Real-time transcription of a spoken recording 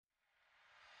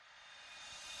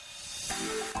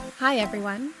Hi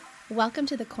everyone, welcome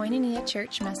to the Koinonia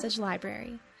Church Message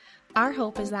Library. Our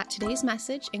hope is that today's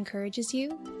message encourages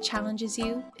you, challenges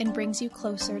you, and brings you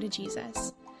closer to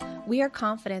Jesus. We are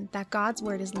confident that God's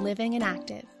Word is living and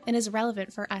active and is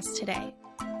relevant for us today.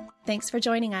 Thanks for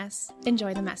joining us.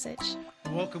 Enjoy the message.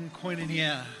 Welcome,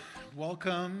 Koinonia.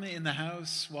 Welcome in the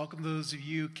house. Welcome those of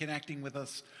you connecting with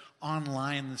us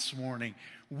online this morning.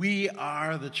 We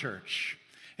are the church.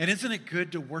 And isn't it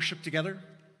good to worship together?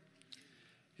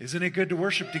 Isn't it good to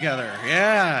worship together?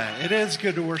 Yeah, it is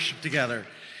good to worship together.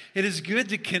 It is good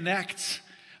to connect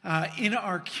in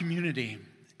our community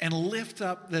and lift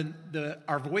up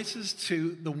our voices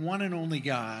to the one and only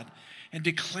God and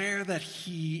declare that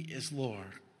He is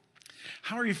Lord.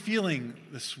 How are you feeling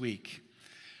this week?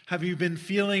 Have you been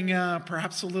feeling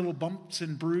perhaps a little bumped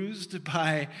and bruised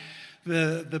by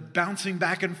the bouncing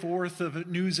back and forth of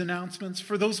news announcements?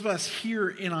 For those of us here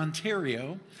in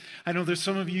Ontario, I know there's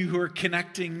some of you who are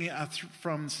connecting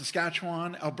from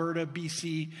Saskatchewan, Alberta,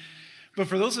 BC. But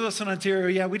for those of us in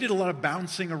Ontario, we did a lot of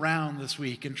bouncing around this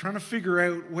week and trying to figure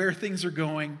out where things are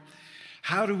going.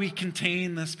 How do we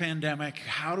contain this pandemic?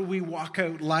 How do we walk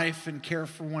out life and care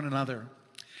for one another?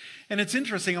 And it's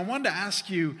interesting. I wanted to ask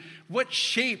you, what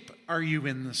shape are you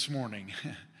in this morning?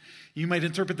 You might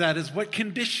interpret that as what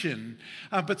condition.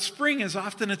 But spring is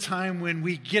often a time when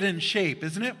we get in shape,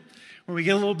 isn't it? When we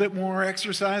get a little bit more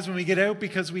exercise when we get out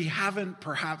because we haven't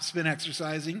perhaps been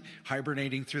exercising,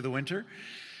 hibernating through the winter.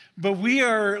 But we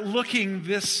are looking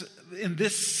in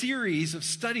this series of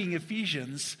studying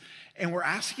Ephesians, and we're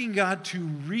asking God to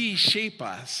reshape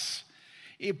us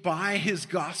by His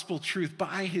gospel truth,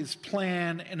 by His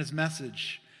plan and His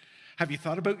message. Have you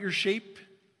thought about your shape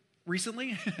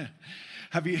recently?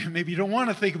 Maybe you don't want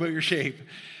to think about your shape.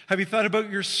 Have you thought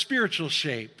about your spiritual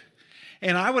shape?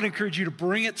 And I would encourage you to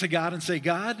bring it to God and say,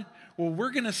 God,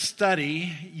 we're going to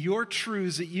study your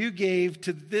truths that you gave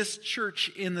to this church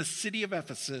in the city of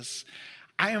Ephesus.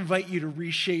 I invite you to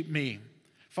reshape me.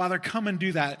 Father, come and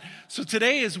do that. So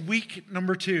today is week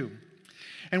number 2.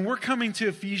 And we're coming to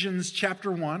Ephesians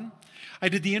chapter 1. I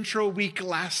did the intro week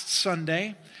last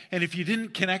Sunday. And if you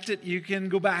didn't connect it, you can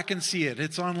go back and see it.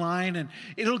 It's online, and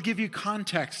it'll give you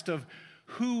context of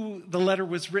who the letter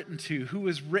was written to, who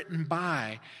was written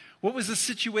by. What was the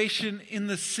situation in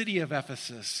the city of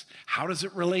Ephesus? How does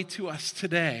it relate to us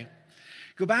today?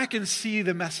 Go back and see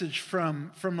the message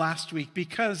from last week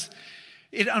because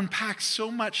it unpacks so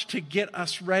much to get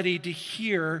us ready to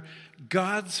hear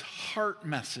God's heart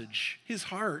message. His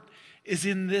heart is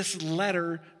in this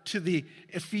letter to the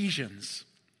Ephesians.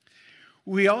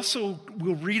 We also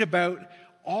will read about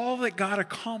all that God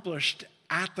accomplished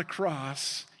at the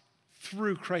cross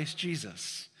through Christ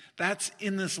Jesus. That's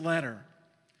in this letter.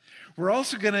 We're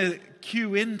also going to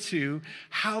cue into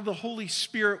how the Holy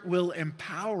Spirit will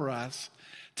empower us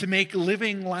to make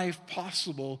living life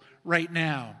possible right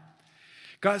now.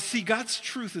 God's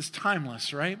truth is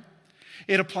timeless, right?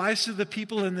 It applies to the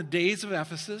people in the days of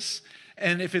Ephesus,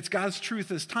 and if it's God's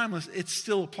truth is timeless, it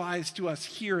still applies to us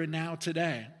here and now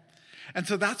today. And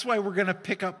so that's why we're going to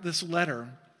pick up this letter.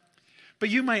 But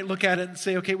you might look at it and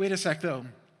say, okay, wait a sec though.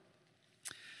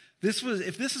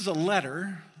 If this is a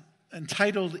letter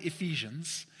entitled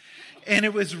Ephesians, and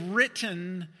it was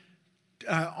written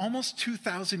almost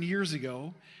 2,000 years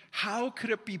ago, how could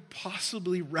it be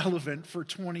possibly relevant for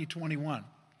 2021?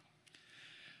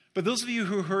 But those of you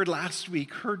who heard last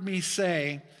week heard me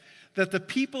say that the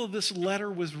people this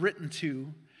letter was written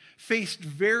to faced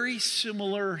very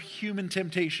similar human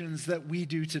temptations that we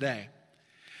do today.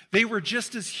 They were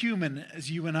just as human as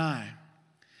you and I.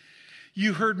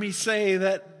 You heard me say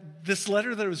that this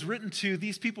letter that it was written to,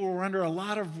 these people were under a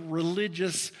lot of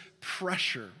religious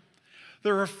pressure.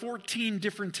 There are 14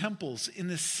 different temples in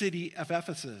the city of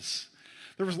Ephesus.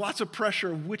 There was lots of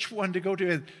pressure of which one to go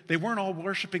to. They weren't all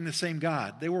worshiping the same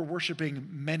God. They were worshiping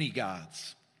many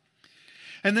gods.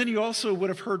 And then you also would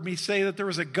have heard me say that there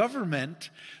was a government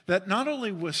that not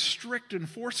only was strict and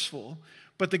forceful,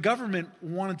 but the government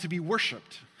wanted to be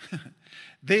worshiped.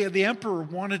 The emperor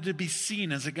wanted to be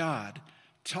seen as a god.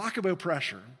 Talk about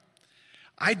pressure.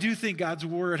 I do think God's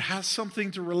word has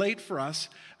something to relate for us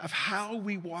of how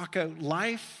we walk out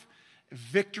life,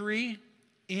 victory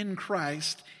in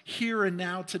Christ here and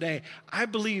now today. I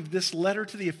believe this letter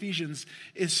to the Ephesians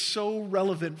is so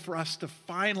relevant for us to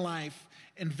find life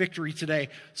and victory today.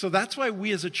 So that's why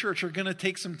we as a church are going to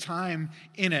take some time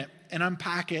in it and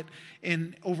unpack it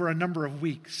in over a number of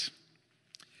weeks.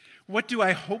 What do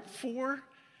I hope for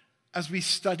as we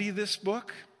study this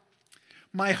book?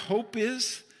 My hope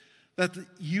is that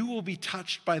you will be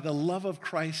touched by the love of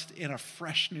Christ in a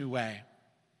fresh new way.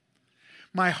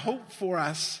 My hope for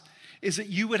us is that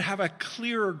you would have a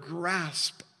clearer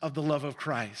grasp of the love of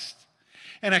Christ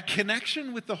and a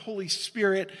connection with the Holy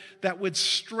Spirit that would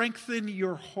strengthen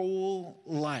your whole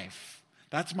life.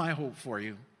 That's my hope for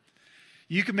you.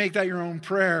 You can make that your own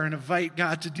prayer and invite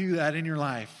God to do that in your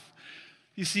life.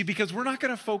 You see, because we're not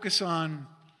going to focus on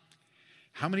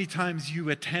how many times you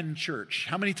attend church,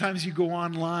 how many times you go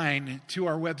online to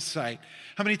our website,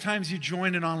 how many times you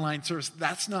join an online service.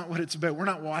 That's not what it's about. We're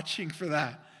not watching for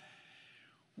that.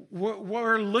 What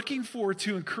we're looking for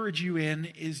to encourage you in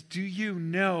is, do you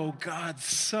know God's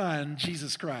Son,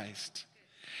 Jesus Christ?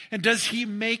 And does he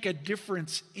make a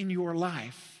difference in your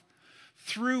life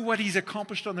through what he's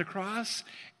accomplished on the cross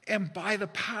and by the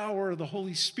power of the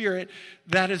Holy Spirit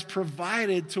that is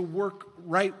provided to work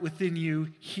right within you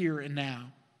here and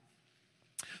now?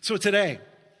 So today,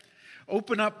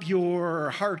 open up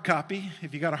your hard copy,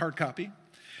 if you got a hard copy,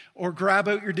 or grab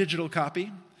out your digital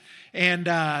copy. And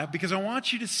because I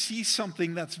want you to see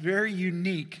something that's very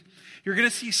unique. You're going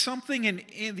to see something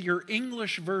in your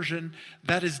English version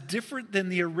that is different than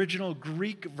the original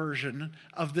Greek version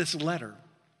of this letter.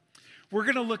 We're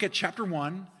going to look at chapter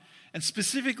 1 and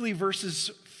specifically verses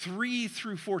 3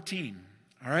 through 14.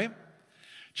 All right?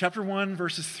 Chapter 1,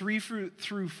 verses 3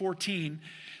 through 14.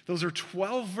 Those are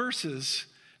 12 verses,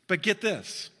 but get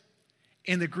this.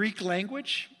 In the Greek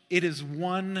language, it is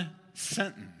one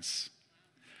sentence.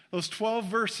 Those 12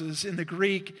 verses in the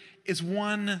Greek is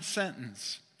one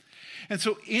sentence. And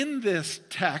so in this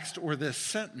text or this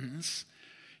sentence,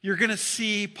 you're going to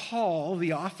see Paul,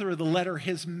 the author of the letter,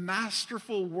 his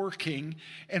masterful working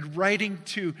and writing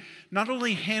to not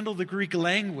only handle the Greek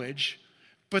language,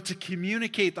 but to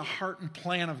communicate the heart and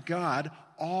plan of God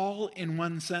all in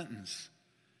one sentence.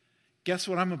 Guess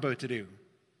what I'm about to do?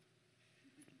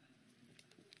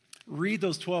 Read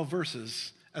those 12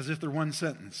 verses as if they're one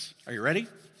sentence. Are you ready?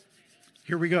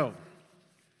 Here we go.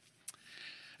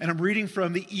 And I'm reading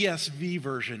from the ESV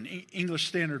version, English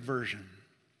Standard Version.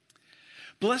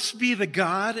 Blessed be the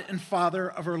God and Father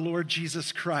of our Lord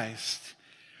Jesus Christ,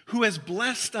 who has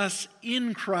blessed us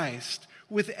in Christ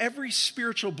with every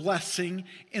spiritual blessing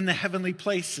in the heavenly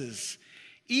places,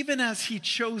 even as he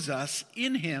chose us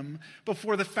in him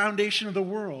before the foundation of the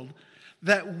world,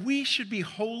 that we should be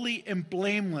holy and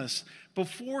blameless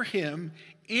before him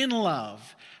in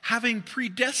love, having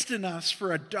predestined us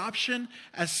for adoption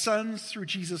as sons through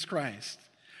Jesus Christ,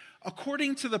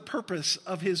 according to the purpose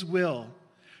of his will,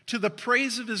 to the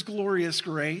praise of his glorious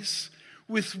grace,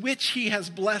 with which he has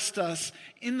blessed us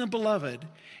in the beloved,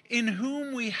 in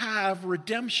whom we have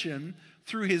redemption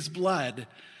through his blood,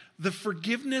 the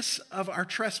forgiveness of our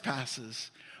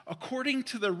trespasses, according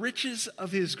to the riches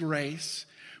of his grace,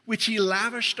 which he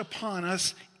lavished upon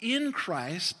us in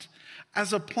Christ,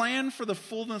 as a plan for the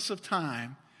fullness of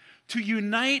time, to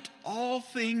unite all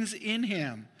things in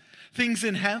him, things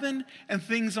in heaven and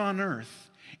things on earth,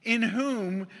 in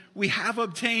whom we have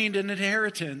obtained an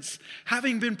inheritance,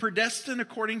 having been predestined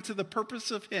according to the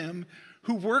purpose of him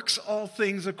who works all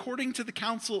things according to the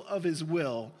counsel of his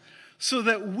will, so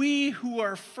that we who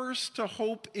are first to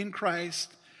hope in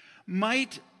Christ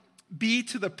might be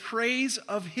to the praise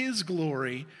of his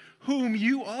glory, whom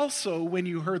you also, when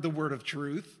you heard the word of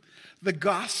truth, the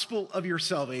gospel of your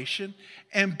salvation,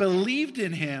 and believed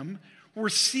in him, were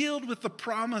sealed with the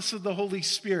promise of the Holy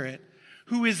Spirit,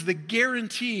 who is the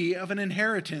guarantee of an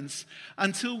inheritance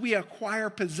until we acquire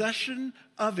possession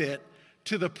of it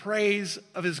to the praise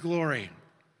of his glory.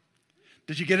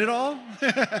 Did you get it all?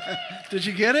 Did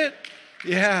you get it?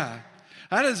 Yeah.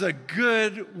 That is a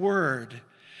good word.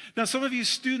 Now, some of you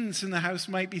students in the house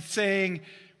might be saying,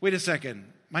 wait a second,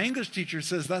 my English teacher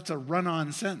says that's a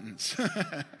run-on sentence.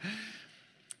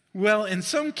 Well, in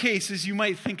some cases you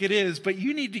might think it is, but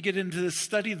you need to get into the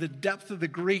study of the depth of the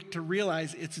Greek to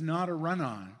realize it's not a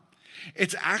run-on.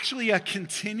 It's actually a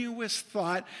continuous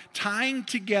thought tying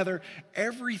together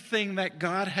everything that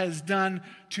God has done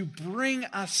to bring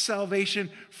us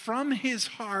salvation from his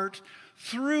heart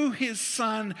through his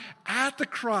Son at the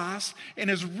cross and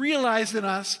is realized in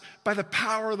us by the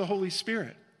power of the Holy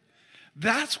Spirit.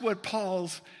 That's what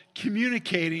Paul's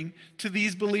communicating to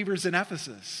these believers in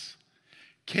Ephesus.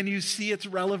 Can you see its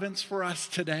relevance for us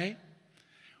today?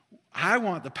 I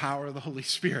want the power of the Holy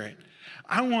Spirit.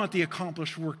 I want the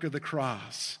accomplished work of the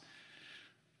cross.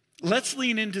 Let's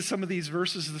lean into some of these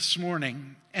verses this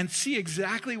morning and see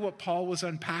exactly what Paul was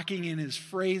unpacking in his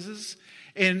phrases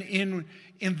and in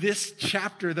this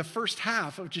chapter, the first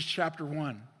half of just chapter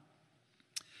 1.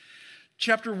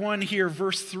 Chapter 1 here,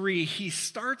 verse 3, he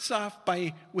starts off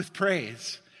with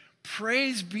praise.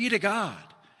 Praise be to God.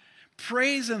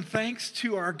 Praise and thanks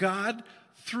to our God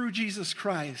through Jesus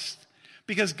Christ,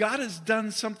 because God has done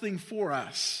something for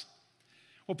us.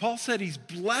 Well, Paul said he's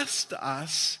blessed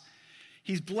us.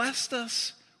 He's blessed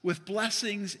us with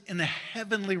blessings in the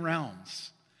heavenly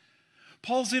realms.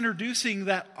 Paul's introducing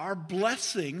that our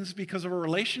blessings, because of our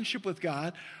relationship with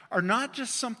God, are not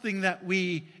just something that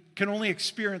we can only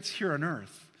experience here on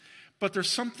earth, but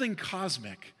there's something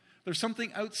cosmic. There's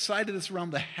something outside of this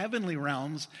realm, the heavenly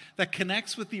realms, that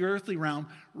connects with the earthly realm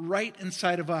right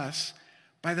inside of us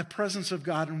by the presence of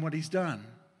God and what he's done.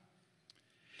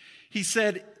 He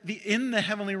said, in the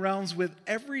heavenly realms with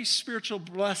every spiritual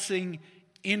blessing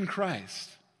in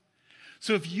Christ.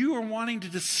 So if you are wanting to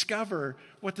discover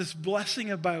what this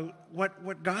blessing about,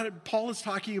 what God, Paul is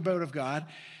talking about of God,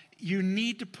 you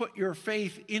need to put your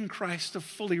faith in Christ to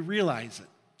fully realize it.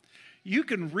 You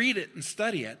can read it and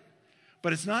study it,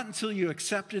 but it's not until you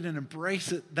accept it and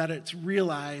embrace it that it's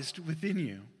realized within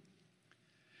you.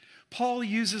 Paul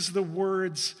uses the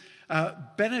words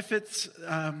benefits,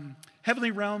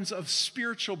 heavenly realms of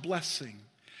spiritual blessing.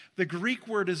 The Greek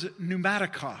word is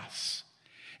pneumatikos,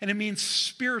 and it means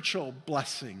spiritual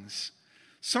blessings,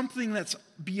 something that's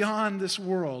beyond this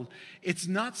world. It's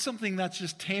not something that's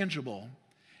just tangible.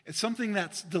 It's something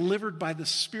that's delivered by the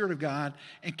Spirit of God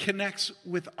and connects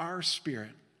with our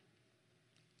spirit.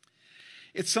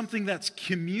 It's something that's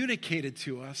communicated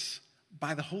to us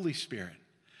by the Holy Spirit.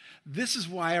 This is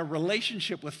why a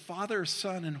relationship with Father,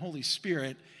 Son, and Holy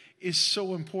Spirit is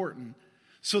so important,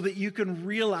 so that you can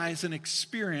realize and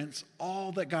experience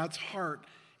all that God's heart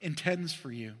intends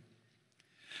for you.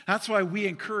 That's why we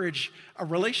encourage a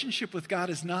relationship with God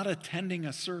is not attending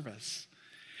a service.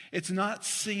 It's not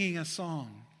singing a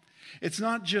song. It's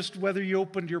not just whether you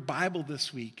opened your Bible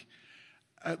this week.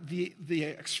 The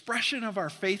expression of our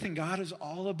faith in God is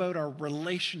all about our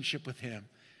relationship with him.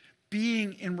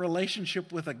 Being in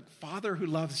relationship with a Father who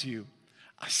loves you,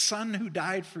 a Son who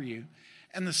died for you,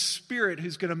 and the Spirit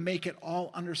who's going to make it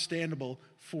all understandable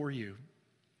for you.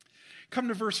 Come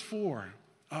to verse 4.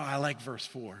 Oh, I like verse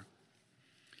 4.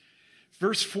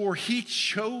 Verse 4, he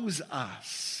chose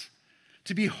us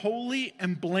to be holy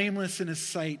and blameless in his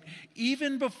sight,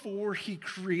 even before he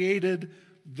created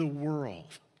the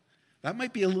world. That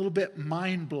might be a little bit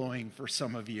mind-blowing for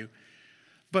some of you.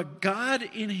 But God,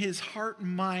 in his heart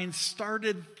and mind,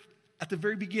 started at the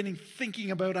very beginning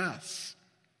thinking about us.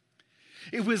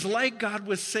 It was like God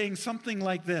was saying something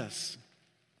like this: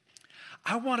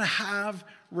 I want to have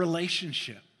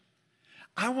relationship.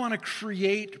 I want to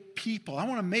create people. I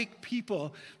want to make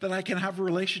people that I can have a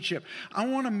relationship. I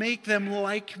want to make them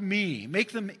like me,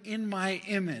 make them in my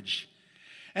image.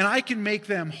 And I can make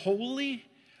them holy,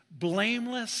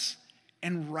 blameless,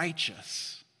 and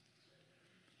righteous.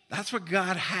 That's what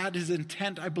God had his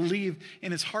intent, I believe,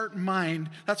 in his heart and mind.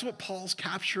 That's what Paul's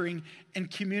capturing and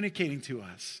communicating to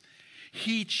us.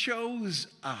 He chose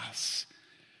us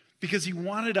because he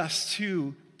wanted us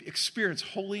to experience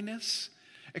holiness,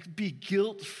 be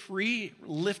guilt-free,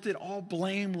 lifted, all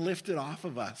blame lifted off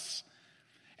of us.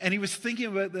 And he was thinking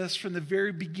about this from the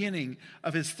very beginning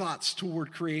of his thoughts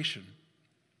toward creation.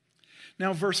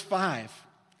 Now, verse 5.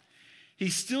 He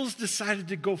still decided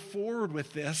to go forward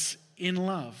with this in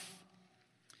love.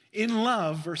 In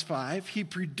love, verse 5, he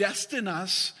predestined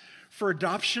us for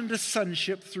adoption to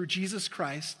sonship through Jesus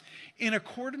Christ in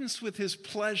accordance with his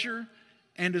pleasure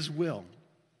and his will.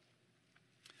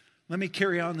 Let me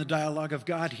carry on the dialogue of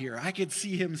God here. I could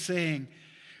see him saying,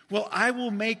 well, I will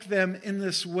make them in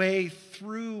this way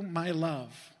through my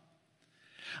love.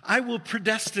 I will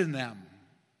predestine them.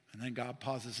 And then God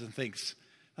pauses and thinks,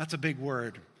 that's a big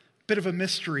word. Bit of a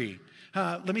mystery.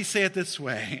 Let me say it this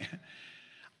way.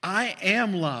 I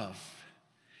am love,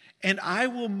 and I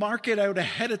will mark it out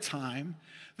ahead of time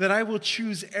that I will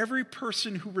choose every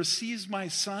person who receives my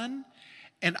Son,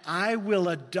 and I will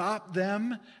adopt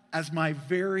them as my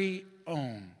very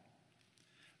own.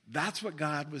 That's what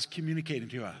God was communicating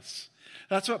to us.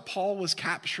 That's what Paul was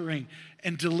capturing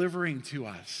and delivering to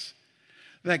us.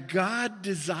 That God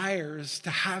desires to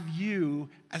have you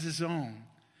as his own,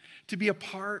 to be a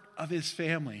part of his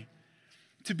family,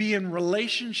 to be in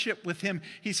relationship with him.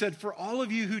 He said, for all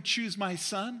of you who choose my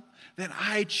Son, that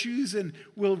I choose and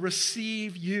will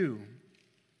receive you.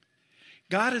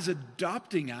 God is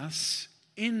adopting us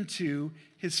into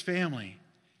his family.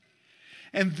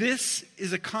 And this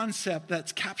is a concept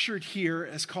that's captured here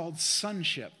as called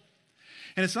sonship.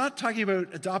 And it's not talking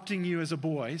about adopting you as a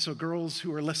boy, so girls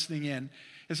who are listening in,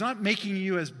 it's not making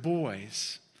you as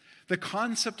boys. The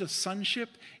concept of sonship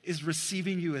is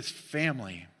receiving you as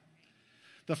family.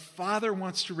 The Father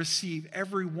wants to receive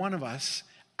every one of us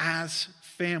as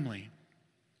family.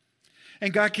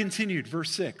 And God continued, verse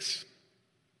 6.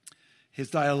 His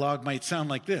dialogue might sound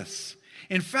like this.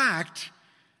 In fact,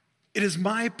 It is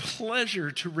my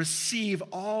pleasure to receive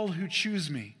all who choose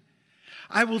me.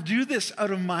 I will do this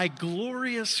out of my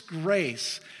glorious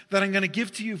grace that I'm going to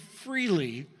give to you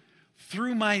freely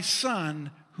through my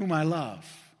Son, whom I love.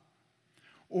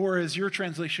 Or as your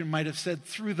translation might have said,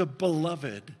 through the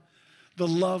beloved, the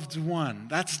loved one.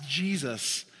 That's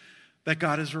Jesus that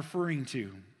God is referring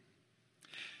to.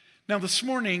 Now this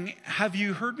morning, have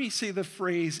you heard me say the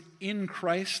phrase in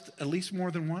Christ at least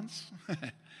more than once?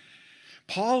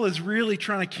 Paul is really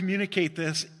trying to communicate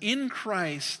this. In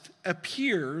Christ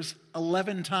appears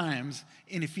 11 times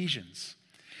in Ephesians.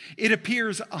 It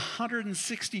appears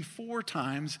 164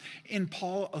 times in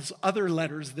Paul's other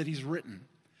letters that he's written.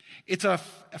 It's a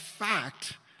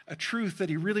fact, a truth that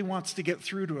he really wants to get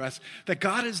through to us, that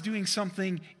God is doing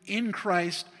something in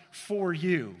Christ for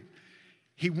you.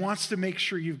 He wants to make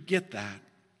sure you get that.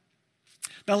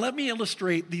 Now let me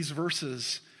illustrate these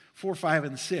verses 4, 5,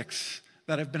 and 6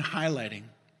 that I've been highlighting.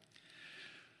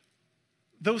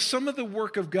 Though some of the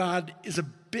work of God is a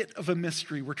bit of a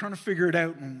mystery, we're trying to figure it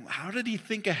out. And how did he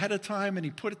think ahead of time and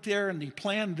he put it there and he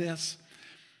planned this?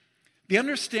 The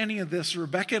understanding of this,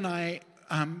 Rebecca and I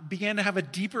began to have a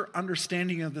deeper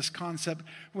understanding of this concept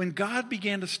when God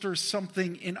began to stir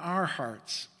something in our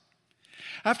hearts.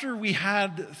 After we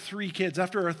had 3 kids,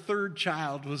 after our 3rd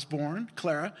child was born,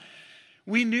 Clara,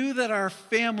 we knew that our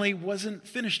family wasn't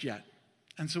finished yet.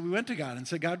 And so we went to God and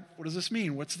said, God, what does this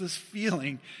mean? What's this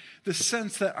feeling? The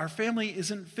sense that our family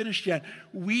isn't finished yet.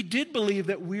 We did believe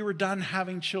that we were done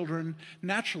having children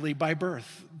naturally by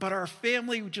birth, but our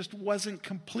family just wasn't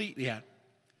complete yet.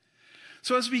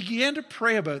 So as we began to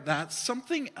pray about that,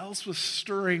 something else was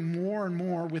stirring more and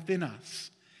more within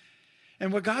us.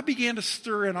 And what God began to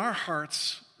stir in our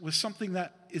hearts was something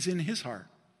that is in his heart.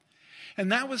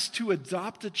 And that was to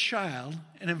adopt a child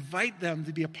and invite them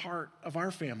to be a part of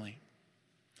our family.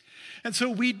 And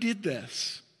so we did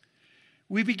this.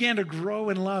 We began to grow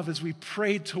in love as we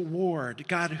prayed toward,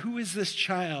 God, who is this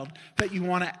child that you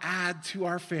want to add to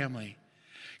our family?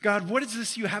 God, what is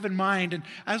this you have in mind? And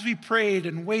as we prayed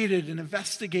and waited and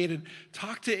investigated,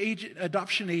 talked to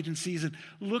adoption agencies and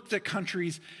looked at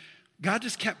countries, God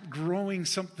just kept growing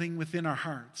something within our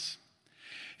hearts.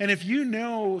 And if you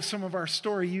know some of our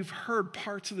story, you've heard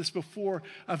parts of this before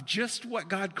of just what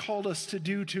God called us to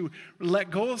do, to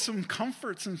let go of some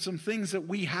comforts and some things that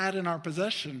we had in our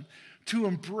possession, to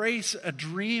embrace a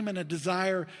dream and a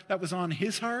desire that was on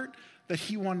his heart that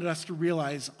he wanted us to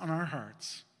realize on our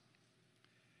hearts.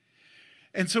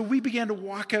 And so we began to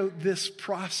walk out this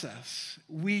process.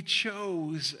 We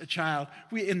chose a child.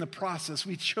 In the process,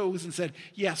 we chose and said,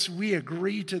 yes, we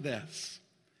agree to this.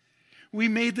 We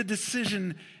made the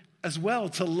decision as well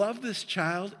to love this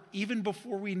child even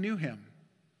before we knew him.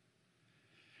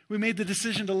 We made the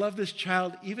decision to love this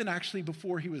child even actually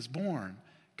before he was born.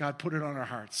 God put it on our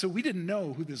hearts. So we didn't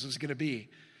know who this was going to be.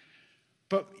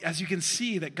 But as you can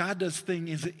see that God does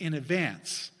things in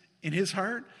advance in his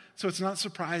heart, so it's not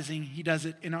surprising he does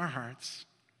it in our hearts.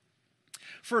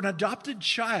 For an adopted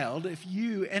child, if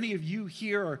any of you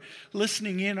here or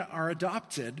listening in are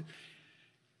adopted,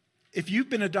 if you've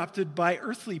been adopted by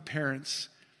earthly parents,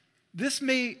 this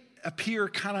may appear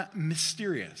kind of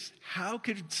mysterious. How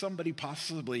could somebody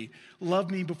possibly love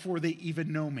me before they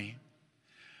even know me?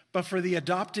 But for the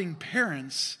adopting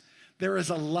parents, there is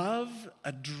a love,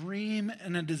 a dream,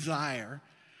 and a desire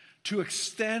to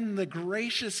extend the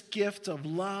gracious gift of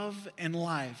love and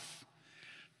life,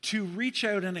 to reach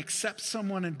out and accept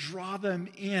someone and draw them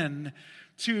in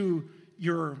to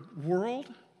your world,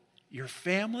 your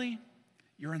family,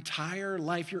 your entire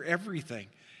life, your everything.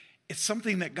 It's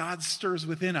something that God stirs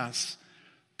within us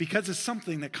because it's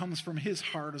something that comes from his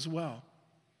heart as well.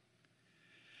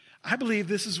 I believe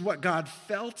this is what God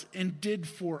felt and did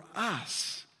for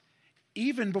us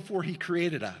even before he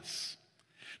created us.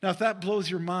 Now, if that blows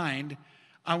your mind,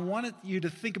 I wanted you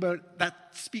to think about, that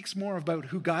speaks more about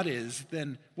who God is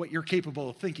than what you're capable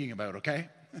of thinking about, okay?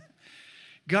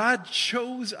 God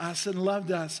chose us and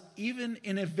loved us even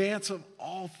in advance of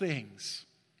all things.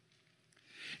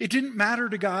 It didn't matter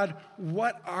to God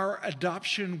what our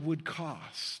adoption would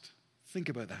cost. Think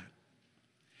about that.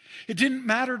 It didn't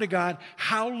matter to God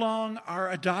how long our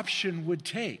adoption would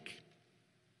take.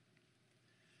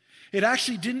 It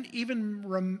actually didn't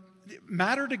even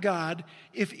matter to God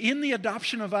if in the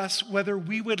adoption of us, whether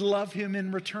we would love him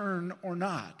in return or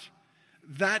not.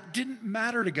 That didn't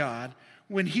matter to God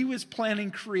when he was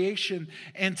planning creation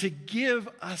and to give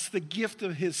us the gift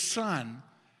of his son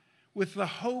with the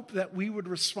hope that we would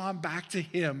respond back to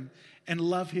him and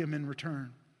love him in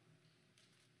return.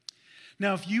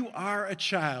 Now, if you are a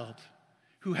child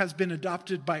who has been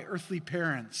adopted by earthly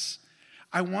parents,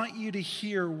 I want you to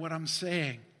hear what I'm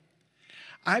saying.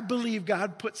 I believe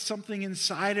God put something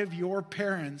inside of your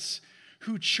parents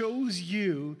who chose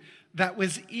you that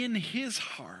was in his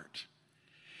heart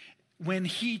when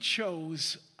he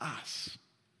chose us.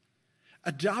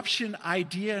 Adoption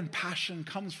idea and passion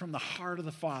comes from the heart of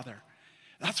the Father.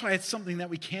 That's why it's something that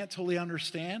we can't totally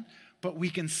understand, but we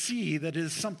can see that it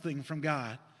is something from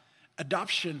God.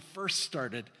 Adoption first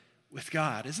started with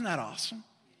God. Isn't that awesome?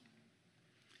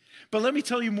 But let me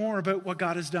tell you more about what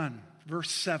God has done.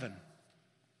 Verse 7.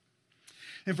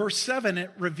 In verse 7, it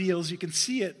reveals, you can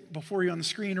see it before you on the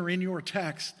screen or in your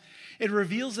text, it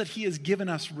reveals that he has given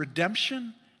us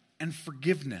redemption and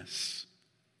forgiveness.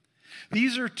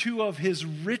 These are two of his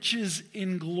riches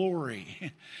in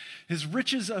glory, his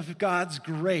riches of God's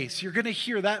grace. You're going to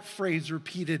hear that phrase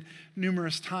repeated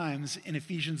numerous times in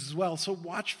Ephesians as well, so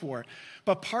watch for it.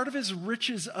 But part of his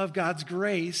riches of God's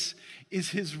grace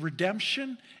is his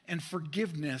redemption and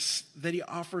forgiveness that he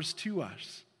offers to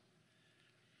us.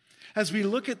 As we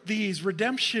look at these,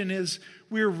 redemption is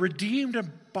we're redeemed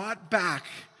and bought back.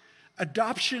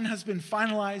 Adoption has been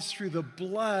finalized through the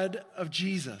blood of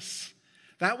Jesus.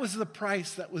 That was the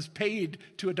price that was paid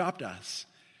to adopt us,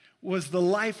 was the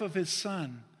life of his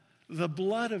son. The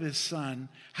blood of his son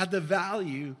had the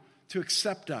value to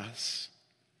accept us.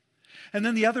 And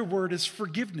then the other word is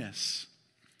forgiveness.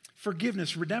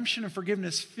 Forgiveness, redemption and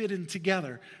forgiveness fit in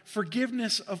together.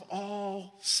 Forgiveness of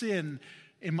all sin.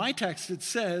 In my text, it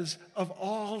says, of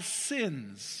all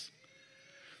sins.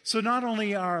 So not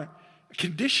only our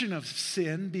condition of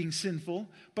sin, being sinful,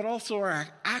 but also our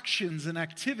actions and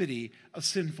activity of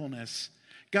sinfulness.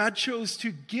 God chose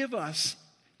to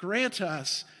grant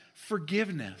us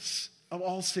forgiveness of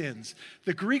all sins.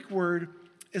 The Greek word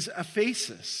is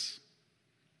aphesis.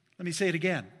 Let me say it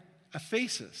again.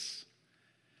 Aphesis.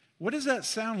 What does that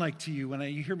sound like to you when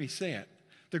you hear me say it?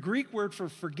 The Greek word for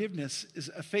forgiveness is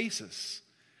aphesis.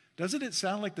 Doesn't it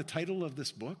sound like the title of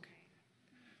this book?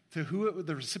 To who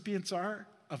the recipients are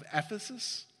of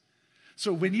Ephesus?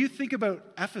 So when you think about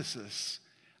Ephesus,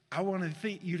 I want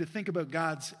you to think about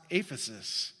God's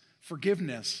aphesis,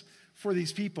 forgiveness for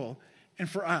these people and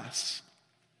for us.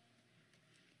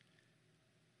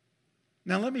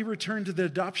 Now let me return to the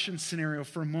adoption scenario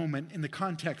for a moment in the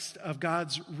context of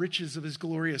God's riches of his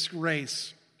glorious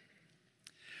grace.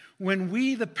 When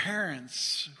we, the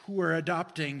parents who are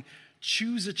adopting,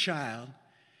 choose a child,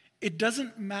 it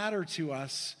doesn't matter to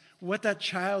us what that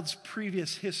child's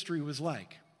previous history was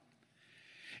like.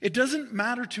 It doesn't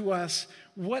matter to us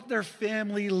what their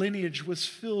family lineage was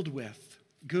filled with,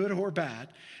 good or bad.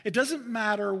 It doesn't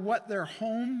matter what their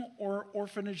home or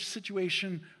orphanage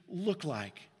situation looked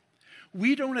like.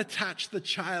 We don't attach the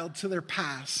child to their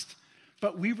past,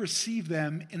 but we receive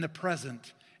them in the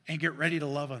present and get ready to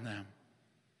love on them.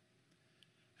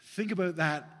 Think about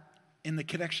that in the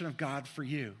connection of God for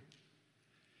you.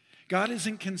 God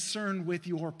isn't concerned with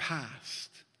your past,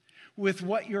 with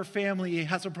what your family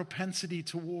has a propensity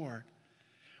toward.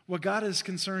 What God is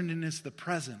concerned in is the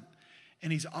present.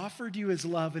 And he's offered you his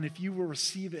love, and if you will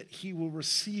receive it, he will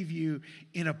receive you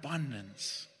in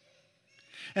abundance.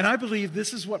 And I believe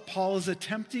this is what Paul is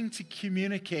attempting to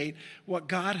communicate, what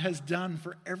God has done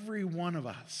for every one of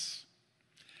us.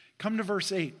 Come to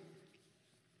verse 8.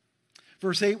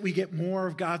 Verse 8, we get more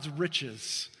of God's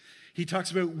riches. He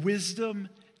talks about wisdom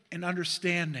and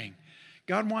understanding.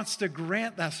 God wants to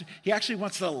grant that. He actually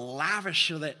wants to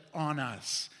lavish it on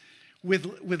us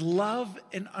with love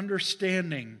and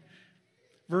understanding.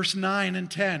 Verse 9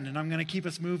 and 10, and I'm going to keep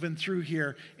us moving through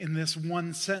here in this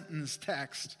one sentence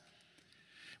text.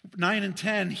 9 and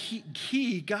 10,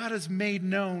 God has made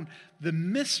known the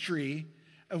mystery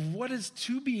of what is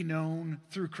to be known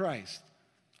through Christ.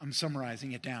 I'm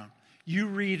summarizing it down. You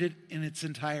read it in its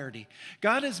entirety.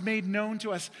 God has made known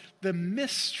to us the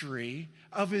mystery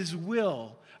of his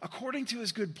will, according to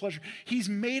his good pleasure. He's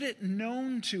made it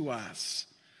known to us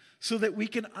so that we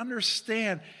can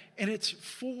understand, and it's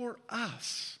for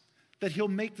us that he'll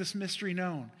make this mystery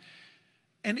known.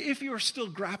 And if you're still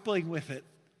grappling with it,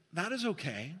 that is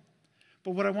okay.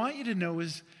 But what I want you to know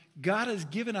is God has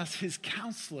given us his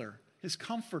counselor, his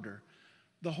comforter,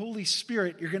 the Holy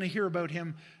Spirit. You're going to hear about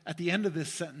him at the end of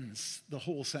this sentence, the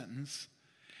whole sentence,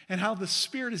 and how the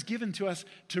Spirit is given to us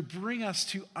to bring us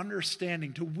to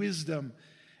understanding, to wisdom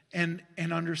and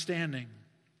understanding.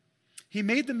 He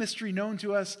made the mystery known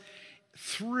to us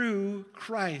through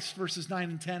Christ, verses 9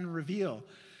 and 10 reveal.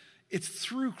 It's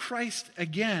through Christ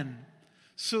again,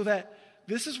 so that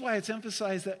this is why it's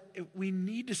emphasized that we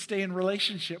need to stay in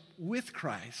relationship with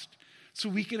Christ so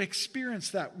we can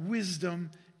experience that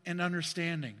wisdom and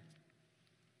understanding.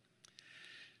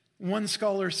 One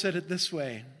scholar said it this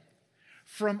way: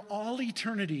 from all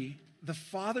eternity, the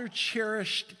Father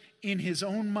cherished in his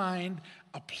own mind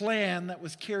a plan that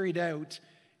was carried out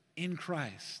in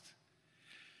Christ.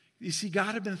 You see,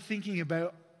 God had been thinking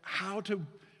about how to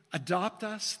adopt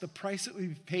us, the price that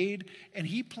we've paid, and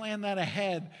he planned that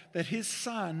ahead, that his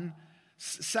Son's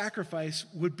sacrifice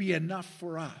would be enough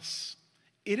for us.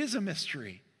 It is a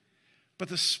mystery, but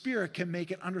the Spirit can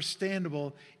make it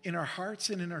understandable in our hearts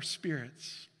and in our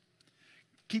spirits.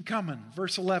 Keep coming.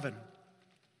 Verse 11.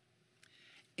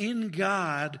 In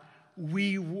God,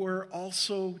 we were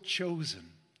also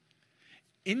chosen.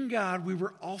 In God, we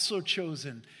were also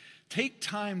chosen. Take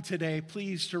time today,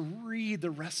 please, to read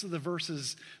the rest of the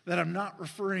verses that I'm not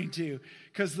referring to,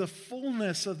 because the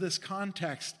fullness of this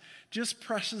context just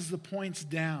presses the points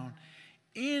down.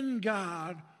 In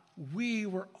God, we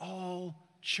were all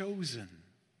chosen.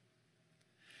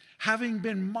 Having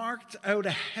been marked out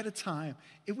ahead of time,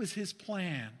 it was his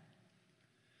plan.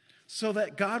 So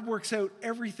that God works out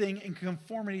everything in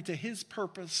conformity to his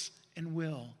purpose and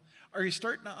will. Are you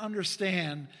starting to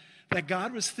understand that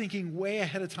God was thinking way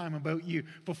ahead of time about you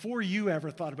before you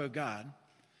ever thought about God,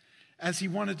 as he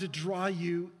wanted to draw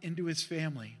you into his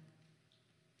family?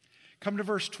 Come to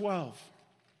verse 12.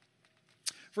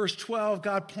 Verse 12,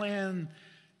 God's plan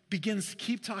begins to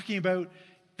keep talking about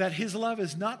that his love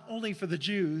is not only for the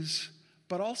Jews,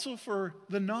 but also for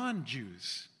the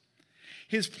non-Jews.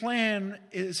 His plan,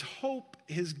 his hope,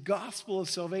 his gospel of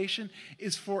salvation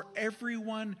is for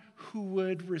everyone who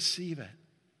would receive it.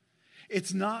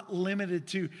 It's not limited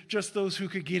to just those who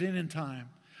could get in time,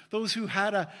 those who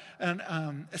had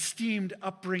an esteemed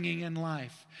upbringing in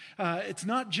life. It's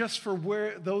not just for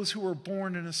those who were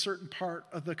born in a certain part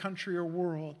of the country or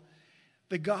world.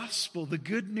 The gospel, the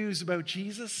good news about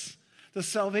Jesus, the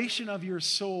salvation of your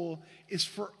soul is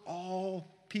for all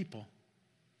people.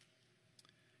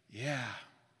 Yeah.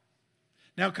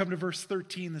 Now come to verse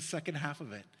 13, the second half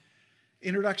of it.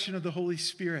 Introduction of the Holy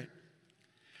Spirit.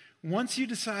 Once you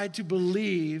decide to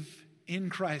believe in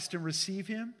Christ and receive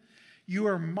him, you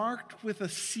are marked with a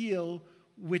seal,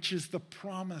 which is the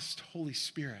promised Holy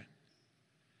Spirit.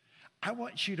 I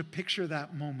want you to picture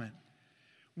that moment.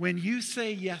 When you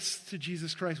say yes to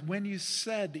Jesus Christ, when you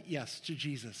said yes to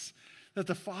Jesus, that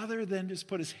the Father then just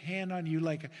put his hand on you,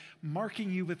 like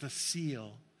marking you with a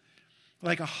seal,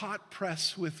 like a hot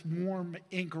press with warm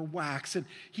ink or wax, and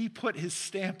he put his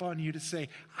stamp on you to say,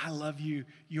 I love you,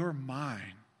 you're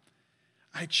mine.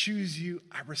 I choose you,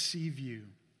 I receive you.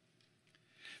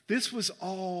 This was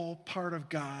all part of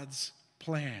God's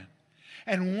plan.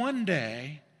 And one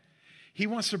day, he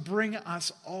wants to bring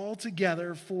us all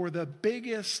together for the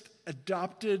biggest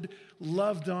adopted,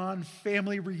 loved-on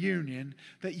family reunion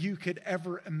that you could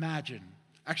ever imagine.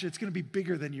 Actually, it's going to be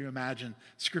bigger than you imagine,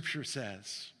 Scripture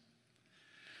says.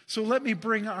 So let me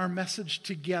bring our message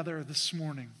together this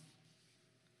morning.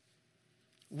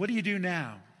 What do you do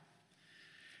now?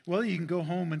 Well, you can go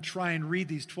home and try and read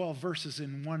these 12 verses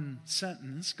in one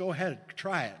sentence. Go ahead,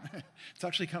 try it. It's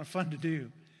actually kind of fun to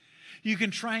do. You can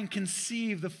try and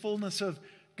conceive the fullness of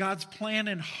God's plan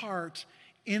and heart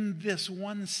in this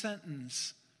one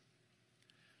sentence.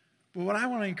 But what I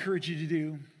want to encourage you to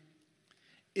do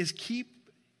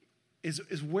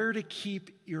is where to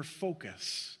keep your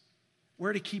focus,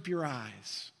 where to keep your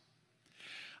eyes.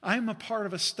 I'm a part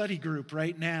of a study group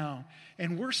right now,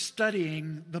 and we're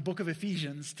studying the book of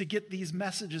Ephesians to get these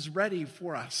messages ready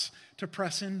for us to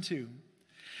press into.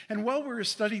 And while we were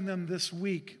studying them this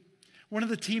week, one of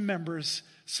the team members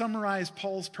summarized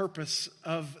Paul's purpose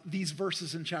of these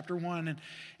verses in chapter 1.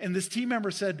 And this team member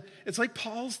said, it's like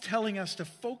Paul's telling us to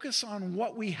focus on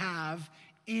what we have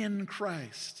in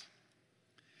Christ.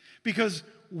 Because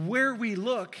where we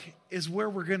look is where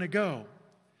we're going to go.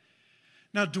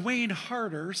 Now, Dwayne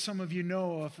Harder, some of you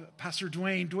know of Pastor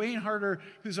Dwayne. Dwayne Harder,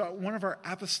 who's one of our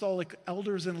apostolic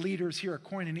elders and leaders here at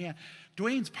Koinonia,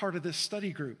 Dwayne's part of this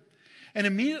study group. And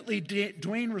immediately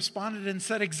Dwayne responded and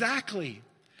said, exactly.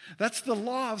 That's the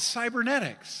law of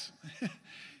cybernetics. And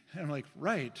I'm like,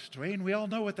 right, Dwayne, we all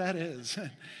know what that is.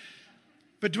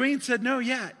 But Dwayne said, no,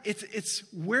 yeah, it's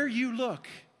where you look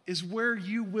is where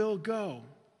you will go.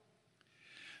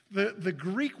 The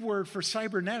Greek word for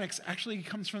cybernetics actually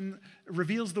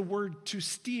reveals the word to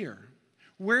steer.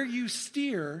 Where you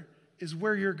steer is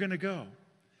where you're going to go.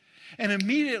 And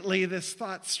immediately this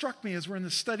thought struck me as we're in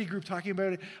the study group talking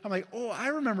about it. I'm like, oh, I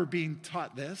remember being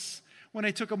taught this when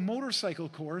I took a motorcycle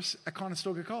course at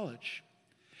Conestoga College.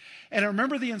 And I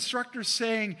remember the instructor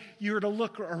saying you're to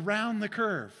look around the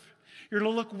curve. You're to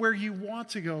look where you want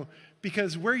to go,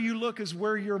 because where you look is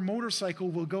where your motorcycle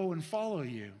will go and follow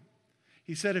you.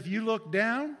 He said, if you look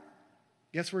down,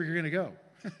 guess where you're going to go?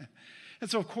 And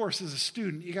so, of course, as a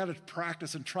student, you got to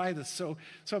practice and try this. So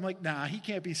I'm like, nah, he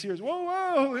can't be serious.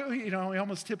 Whoa, we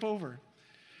almost tip over.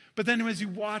 But then as you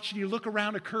watch and you look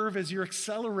around a curve as you're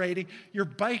accelerating, your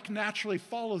bike naturally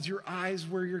follows your eyes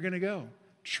where you're going to go.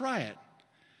 Try it.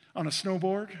 On a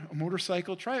snowboard, a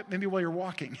motorcycle, try it maybe while you're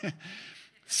walking.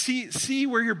 See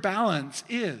where your balance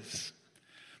is.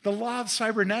 The law of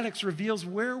cybernetics reveals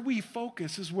where we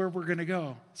focus is where we're going to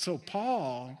go. So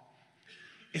Paul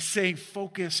is saying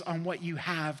focus on what you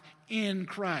have in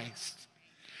Christ.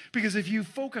 Because if you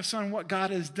focus on what God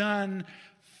has done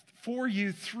for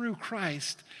you through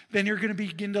Christ, then you're going to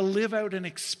begin to live out and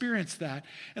experience that.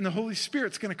 And the Holy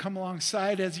Spirit's going to come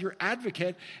alongside as your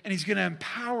advocate, and he's going to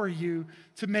empower you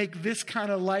to make this kind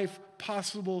of life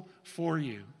possible for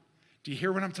you. Do you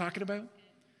hear what I'm talking about?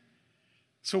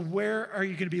 So where are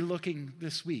you going to be looking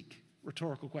this week?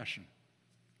 Rhetorical question.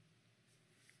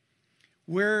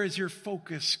 Where is your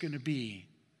focus going to be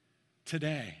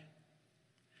today?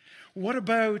 What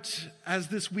about as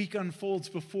this week unfolds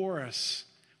before us?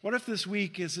 What if this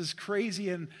week is as crazy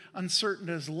and uncertain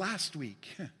as last week?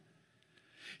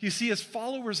 You see, as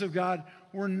followers of God,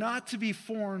 we're not to be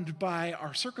formed by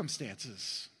our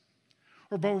circumstances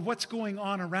or by what's going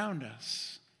on around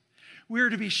us. We are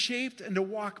to be shaped and to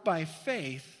walk by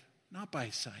faith, not by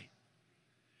sight.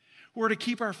 We're to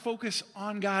keep our focus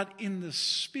on God in the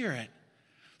Spirit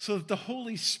so that the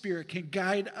Holy Spirit can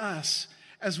guide us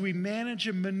as we manage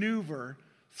and maneuver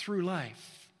through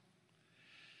life.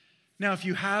 Now, if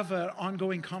you have an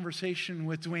ongoing conversation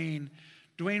with Dwayne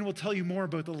will tell you more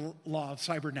about the law of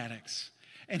cybernetics.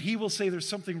 And he will say there's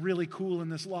something really cool in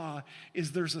this law,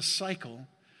 is there's a cycle.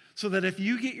 So that if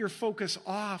you get your focus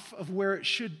off of where it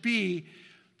should be,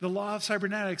 the law of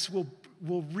cybernetics will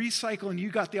recycle and you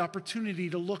got the opportunity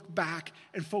to look back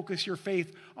and focus your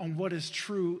faith on what is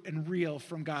true and real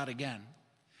from God again.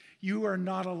 You are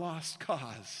not a lost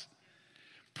cause.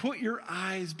 Put your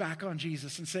eyes back on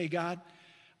Jesus and say, God,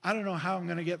 I don't know how I'm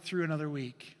going to get through another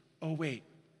week. Oh, wait.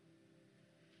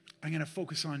 I'm going to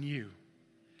focus on you.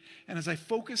 And as I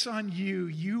focus on you,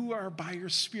 you are by your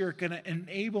Spirit going to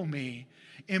enable me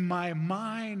in my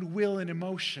mind, will, and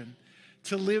emotion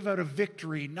to live out of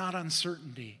victory, not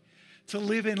uncertainty. To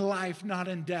live in life, not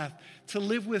in death. To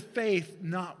live with faith,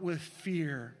 not with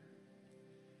fear.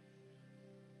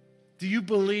 Do you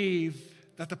believe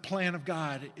that the plan of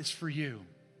God is for you?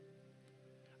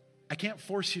 I can't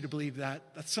force you to believe that.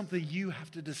 That's something you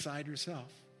have to decide yourself.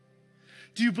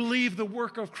 Do you believe the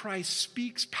work of Christ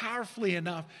speaks powerfully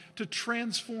enough to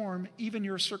transform even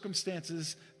your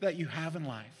circumstances that you have in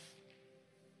life?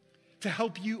 To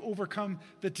help you overcome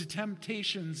the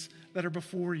temptations that are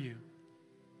before you?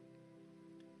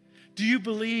 Do you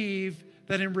believe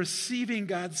that in receiving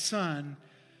God's Son,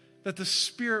 that the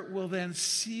Spirit will then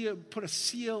put a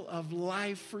seal of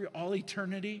life for all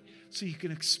eternity so you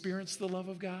can experience the love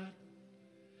of God?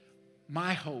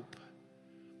 My hope,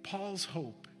 Paul's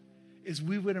hope, is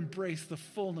we would embrace the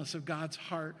fullness of God's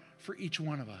heart for each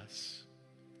one of us.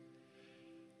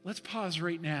 Let's pause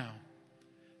right now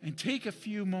and take a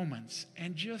few moments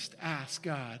and just ask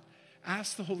God,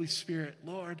 ask the Holy Spirit,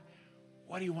 Lord,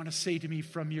 what do you want to say to me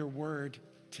from your word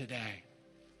today?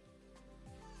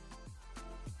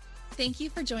 Thank you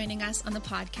for joining us on the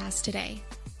podcast today.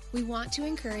 We want to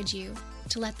encourage you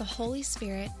to let the Holy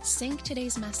Spirit sink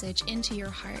today's message into your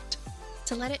heart,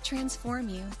 to let it transform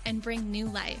you and bring new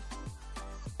life.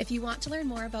 If you want to learn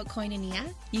more about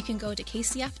Koinonia, you can go to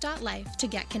kcf.life to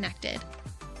get connected.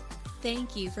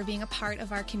 Thank you for being a part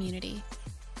of our community.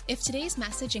 If today's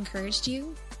message encouraged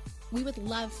you, we would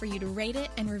love for you to rate it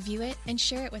and review it and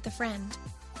share it with a friend.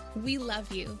 We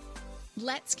love you.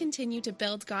 Let's continue to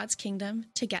build God's kingdom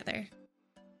together.